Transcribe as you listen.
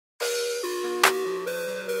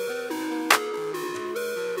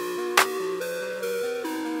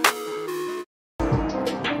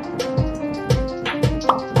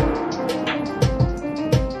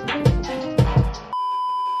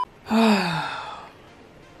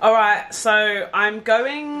Right, so I'm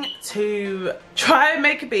going to try and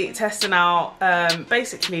make a beat testing out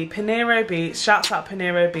basically Pinero Beats. Shouts out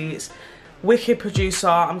Pinero Beats, wicked producer.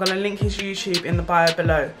 I'm going to link his YouTube in the bio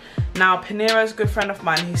below. Now Pinero's a good friend of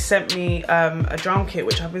mine. He sent me a drum kit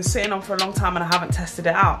which I've been sitting on for a long time and I haven't tested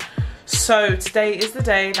it out. So today is the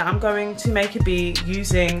day that I'm going to make a beat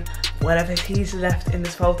using whatever he's left in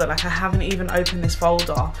this folder. Like, I haven't even opened this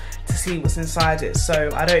folder to see what's inside it, so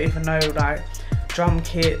I don't even know, like, drum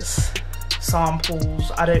kits,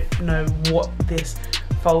 samples. I don't know what this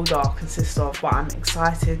folder consists of, but I'm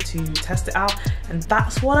excited to test it out, and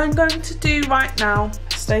that's what I'm going to do right now.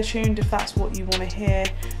 Stay tuned if that's what you want to hear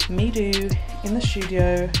me do in the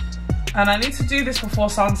studio. And I need to do this before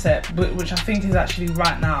sunset, which I think is actually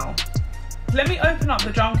right now. Let me open up the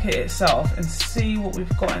drum kit itself and see what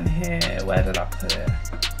we've got in here. Where did I put it?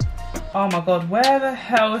 Oh my god, where the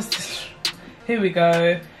hell is this? Here we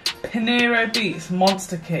go. Pinero Beats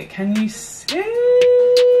Monster Kit. Can you see?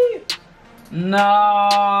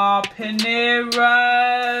 Nah, Pinero.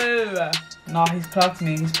 Nah, he's plugged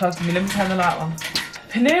me. He's plugged me. Let me turn the light on.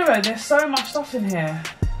 Pinero, there's so much stuff in here.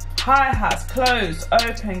 Hi-hats, close,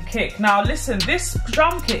 open, kick. Now listen, this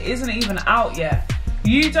drum kit isn't even out yet.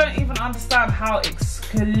 You don't even understand how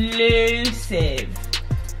exclusive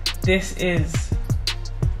this is.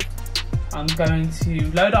 I'm going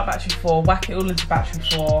to load up battery 4, whack it all into battery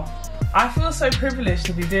 4. I feel so privileged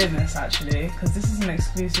to be doing this actually, because this is an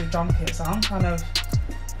exclusive drum kit, so I'm kind of...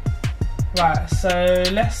 Right, so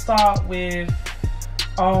let's start with,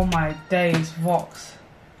 oh my days, Vox.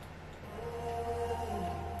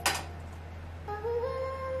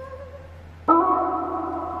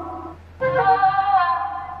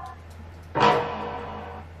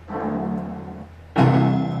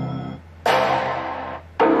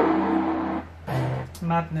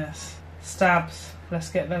 Madness. Stabs. Let's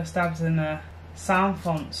get those stabs in there. Sound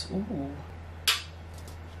fonts. Ooh.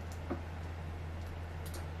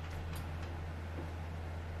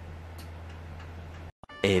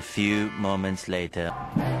 A few moments later.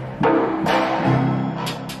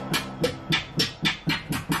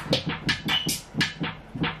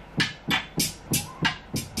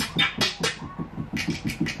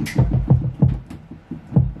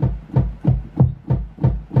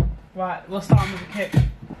 Right, we'll start with the kick,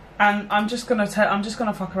 and I'm just gonna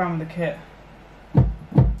fuck around with the kit.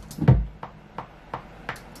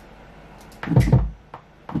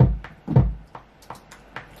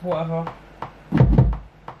 Whatever.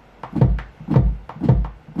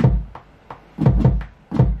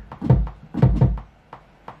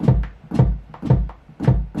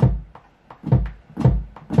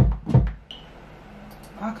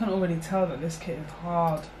 I can already tell that this kit is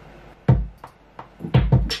hard.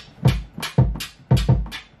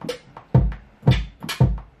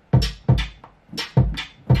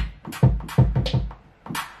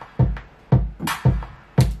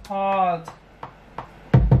 Hard.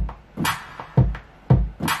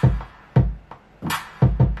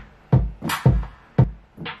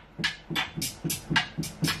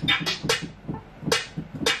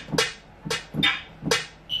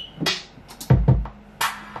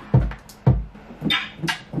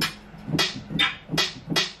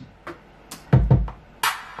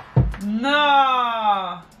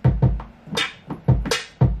 Nah.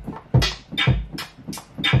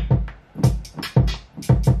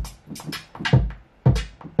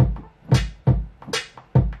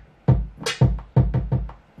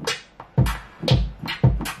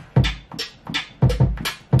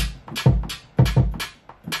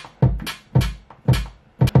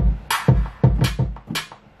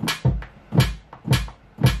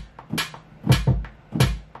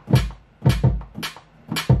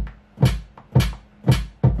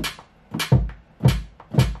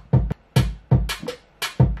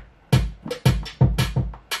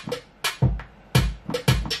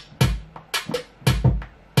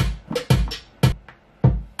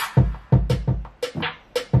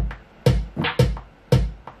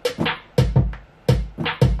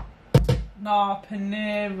 Nah,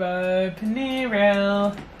 Pinero,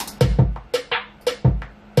 Pinero.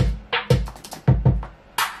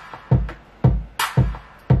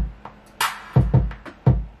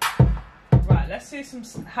 Right, let's do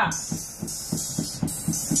some hats.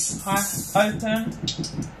 Hi, open.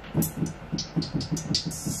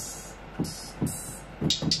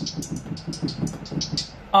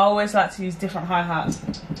 I always like to use different hi-hats.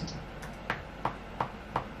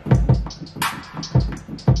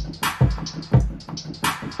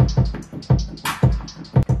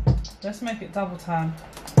 Let's make it double time.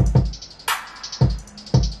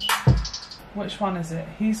 Which one is it?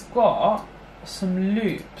 He's got some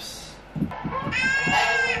loops.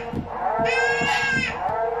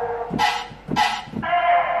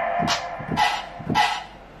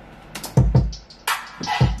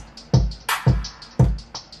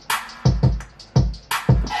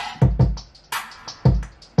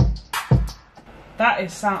 That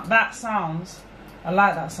is sound. That sounds. I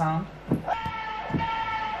like that sound.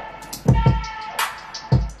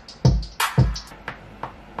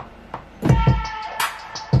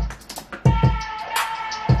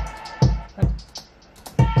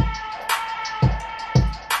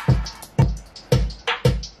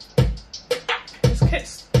 This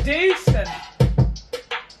kit's decent.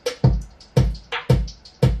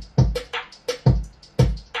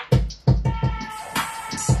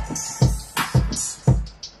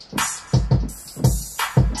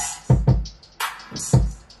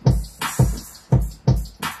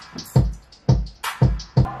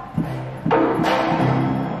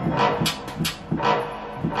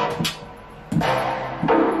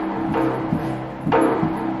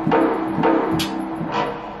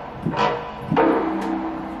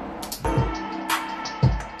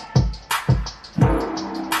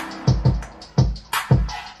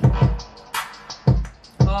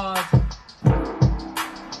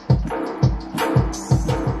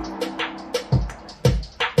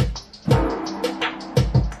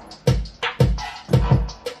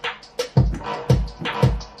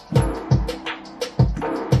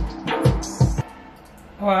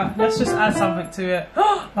 Alright, let's just add something to it.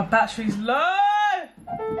 My battery's low!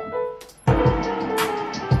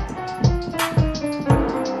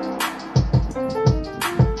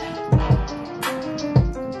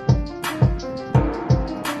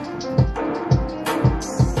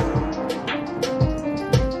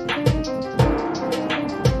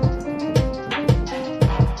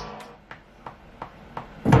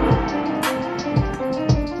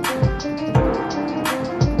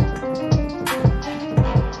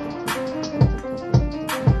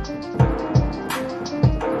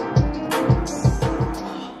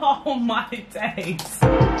 Oh my days.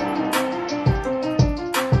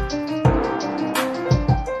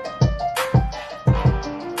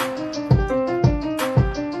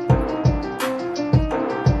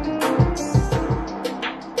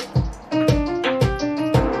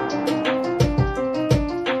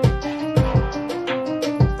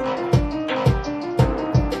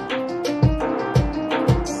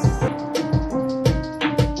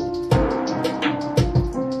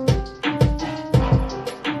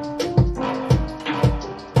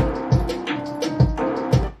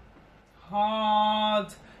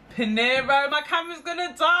 Pinero, my camera's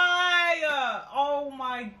gonna die. Oh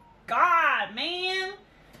my god, man.